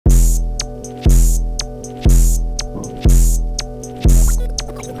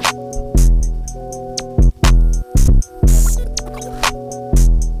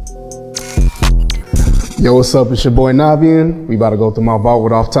Yo, what's up? It's your boy Nabeyin. We about to go through my vault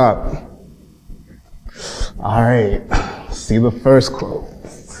with Offtop. All right, see the first quote.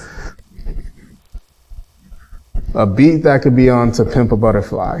 A beat that could be on to Pimp a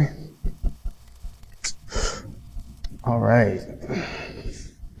Butterfly. All right.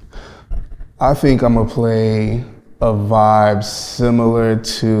 I think I'm gonna play a vibe similar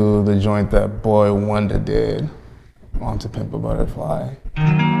to the joint that Boy Wonder did on to Pimp a Butterfly.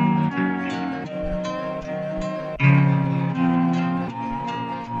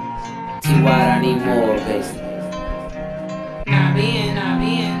 I need more bass. Nabeyin.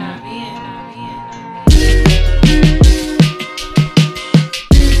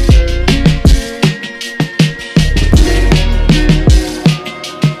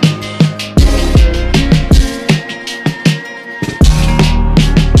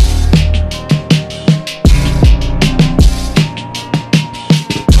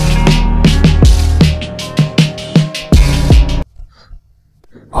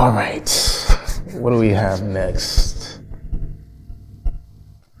 All right, what do we have next?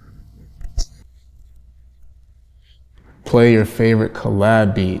 Play your favorite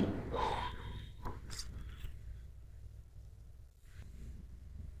collab beat.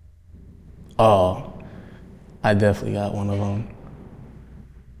 Oh, I definitely got one of them.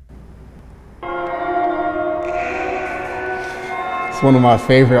 It's one of my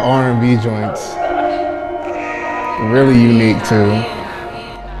favorite R&B joints. Really unique too.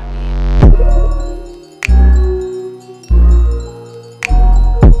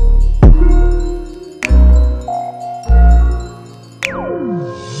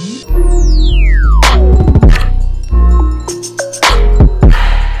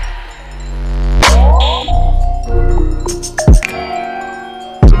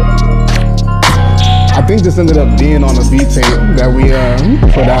 I think this ended up being on a beat tape that we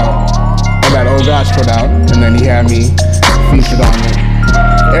put out, or that Old Gosh put out, and then he had me featured on it.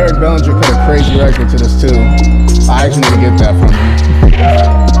 Eric Bellinger put a crazy record to this too. I actually need to get that from him.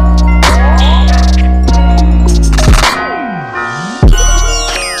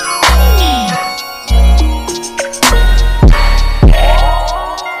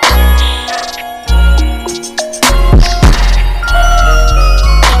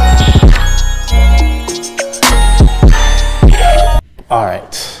 All right,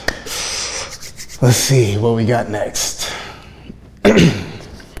 let's see what we got next.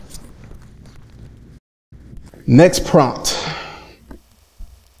 Next prompt.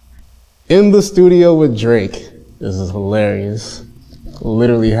 In the studio with Drake. This is hilarious.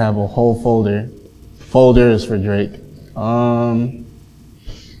 Literally have a whole folders for Drake.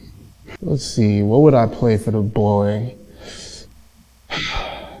 Let's see, what would I play for the boy?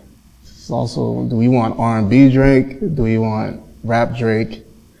 It's also, do we want R&B Drake? Do we want rap Drake?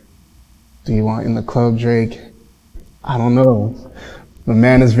 Do you want in the club Drake? I don't know. The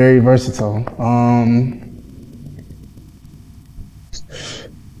man is very versatile.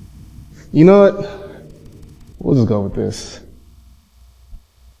 You know what? We'll just go with this.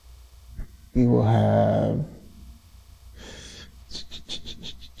 We will have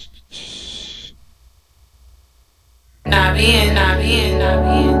Nabeyin.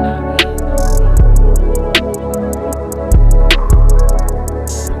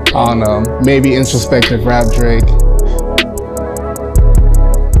 I don't know, maybe introspective rap Drake.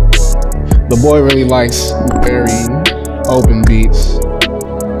 The boy really likes very open beats,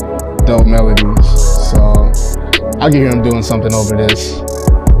 dope melodies, so I can hear him doing something over this.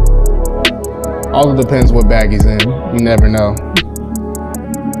 All it depends what bag he's in, you never know.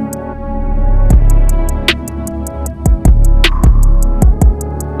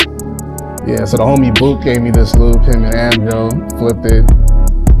 Yeah, so the homie Boot gave me this loop, him and Adele flipped it.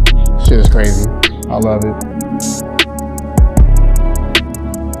 Shit is crazy. I love it.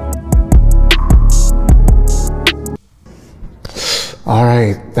 All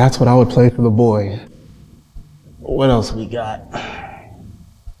right, that's what I would play for the boy. What else we got?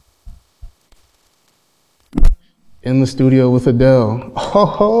 In the studio with Adele.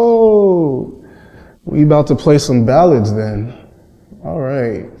 Oh, we about to play some ballads then. All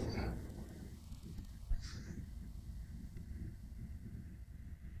right.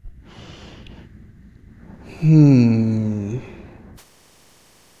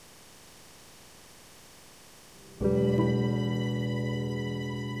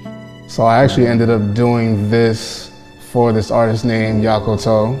 So I actually ended up doing this for this artist named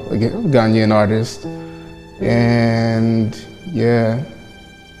Yakoto, a Ghanaian artist. And yeah,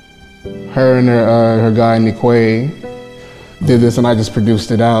 her and her guy Nikwe did this, and I just produced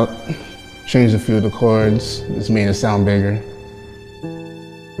it out, changed a few of the chords, just made it sound bigger.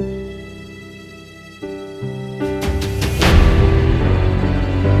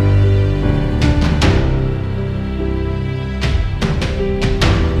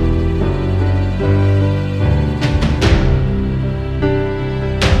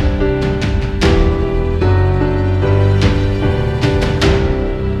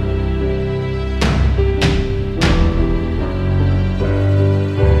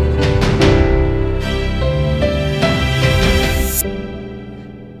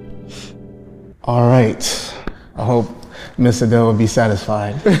 Miss Adele would be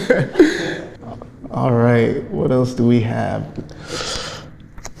satisfied. All right, what else do we have?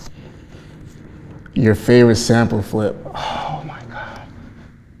 Your favorite sample flip. Oh my God.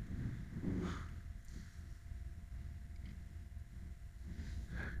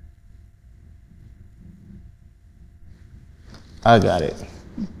 I got it.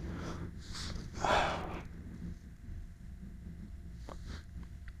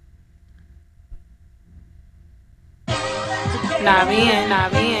 Nabeyin.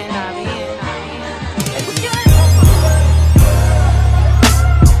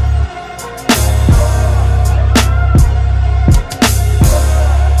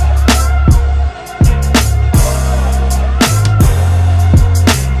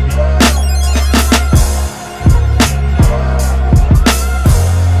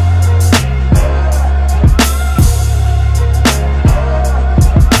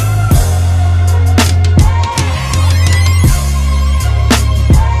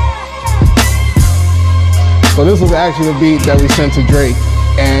 So this was actually the beat that we sent to Drake,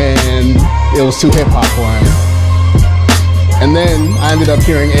 and it was too hip hop for him. And then I ended up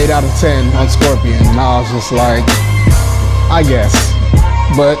hearing 8 out of 10 on Scorpion, and I was just like, I guess.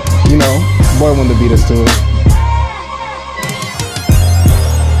 But, you know, boy wanted to beat us to it.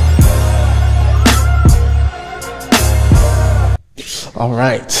 All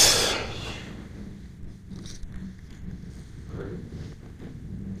right.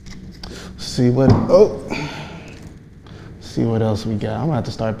 See what else we got. I'm gonna have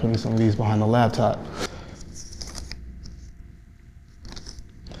to start putting some of these behind the laptop.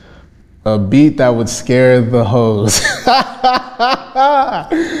 A beat that would scare the hoes.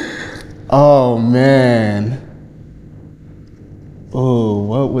 Oh man. Oh,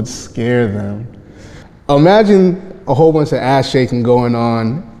 what would scare them? Imagine a whole bunch of ass shaking going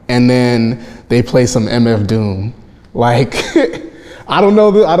on, and then they play some MF Doom. Like, I don't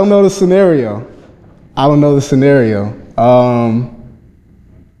know the scenario. I don't know the scenario.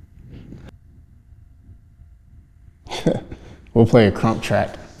 We'll play a crump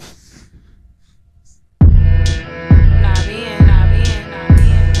track.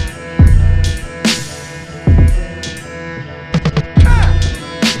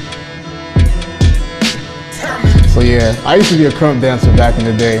 So yeah, I used to be a crump dancer back in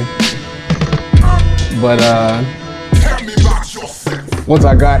the day, but once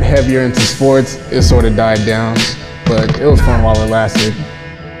I got heavier into sports, it sort of died down. But it was fun while it lasted.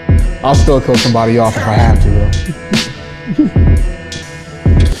 I'll still kill somebody off if I have to,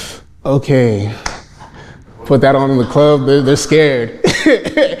 though. Okay, put that on in the club. They're scared.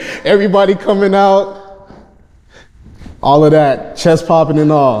 Everybody coming out, all of that, chest popping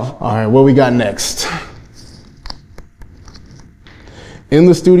and all. All right, what we got next? In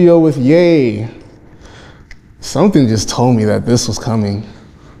the studio with Ye. Something just told me that this was coming.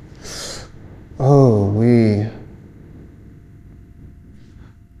 Oh, we.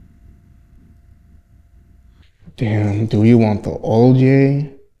 Damn, do you want the old Ye?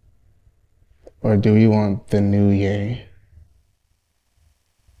 Or do you want the new Ye?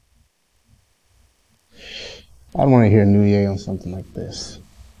 I'd want to hear new Ye on something like this.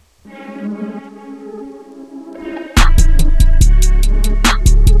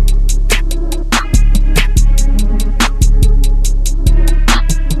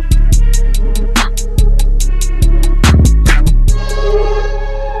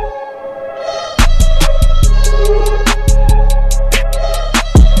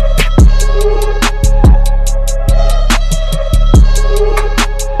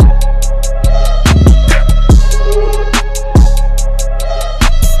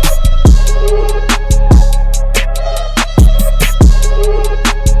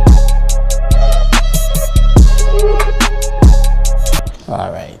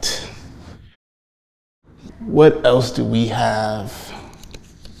 What else do we have?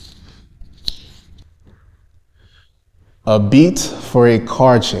 A beat for a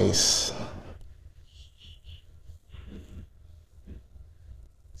car chase.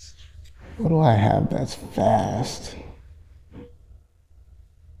 What do I have that's fast?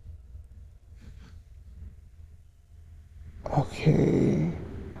 Okay.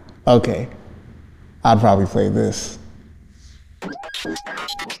 I'd probably play this.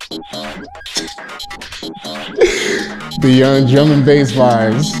 The young drum and bass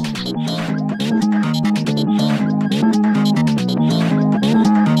vibes.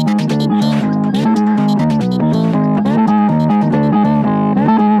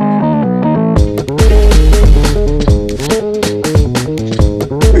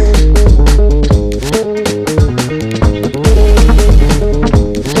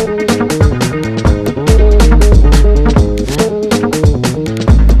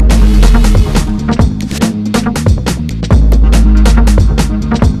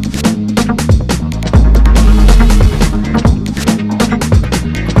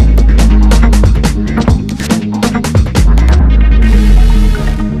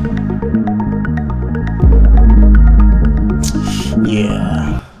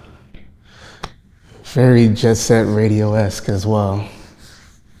 Very Jet Set Radio-esque as well.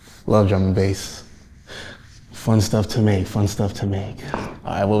 Love drum and bass. Fun stuff to make, fun stuff to make. All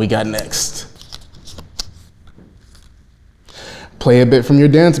right, what we got next? Play a bit from your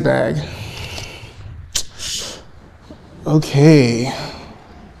dance bag. Okay.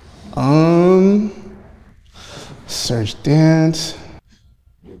 Search dance.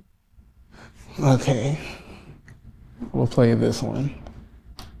 Okay. We'll play this one.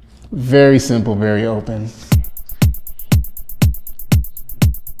 Very simple, very open.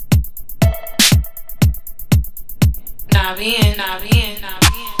 Nabeyin, Nabeyin,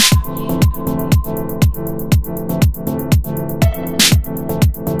 Nabeyin.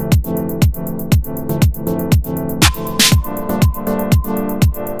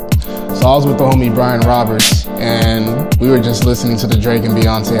 So I was with the homie Brian Roberts, and we were just listening to the Drake and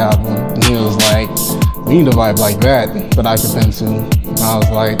Beyonce album, and he was like, "We need a vibe like that I could bend to." And I was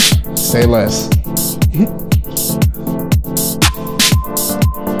like, "Say less."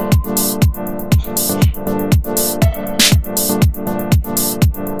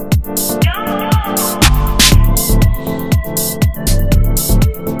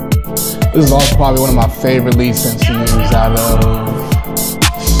 This is also probably one of my favorite lead synths to use out of,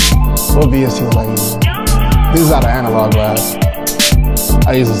 what VST was I using? This is out of Analog Lab.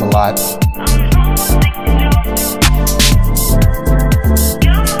 I use this a lot.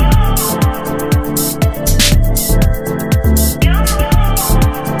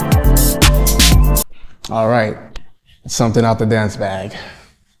 All right, something out the dance bag.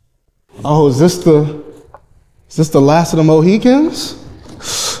 Oh, is this the last of the Mohicans?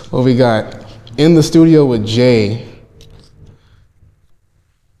 What we got? In the studio with Jay.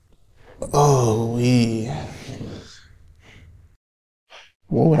 Oh,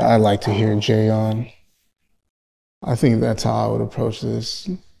 what would I like to hear Jay on? I think that's how I would approach this.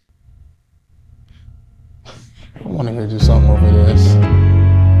 I want him to do something over this.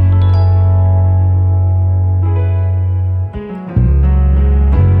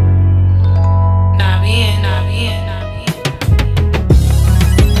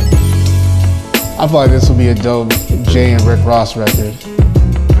 I feel like this would be a dope Jay and Rick Ross record.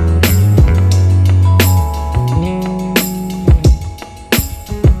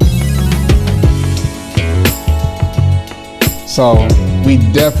 So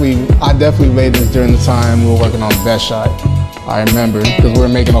I definitely made this during the time we were working on Best Shot. I remember, because we were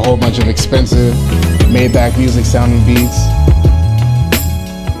making a whole bunch of expensive Maybach music sounding beats.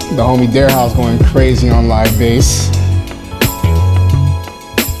 The homie Darehouse going crazy on live bass.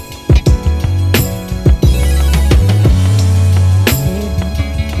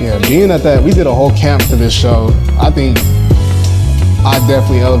 Yeah, being at that, we did a whole camp for this show. I think I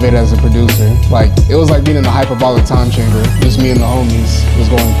definitely elevated as a producer. Like, it was like being in the hyperbolic time chamber. Just me and the homies was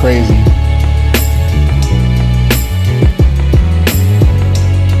going crazy.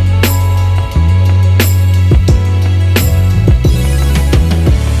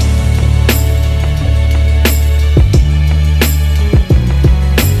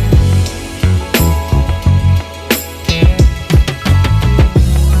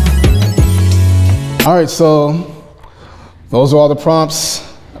 All right, so those are all the prompts.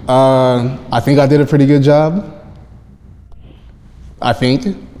 I think I did a pretty good job. I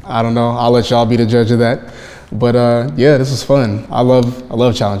think. I don't know. I'll let y'all be the judge of that. But yeah, this was fun. I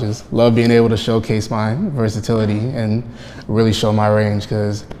love challenges. Love being able to showcase my versatility and really show my range,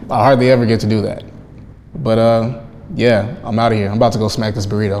 because I hardly ever get to do that. But yeah, I'm out of here. I'm about to go smack this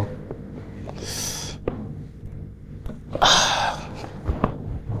burrito.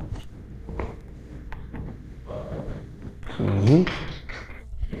 Mm-hmm.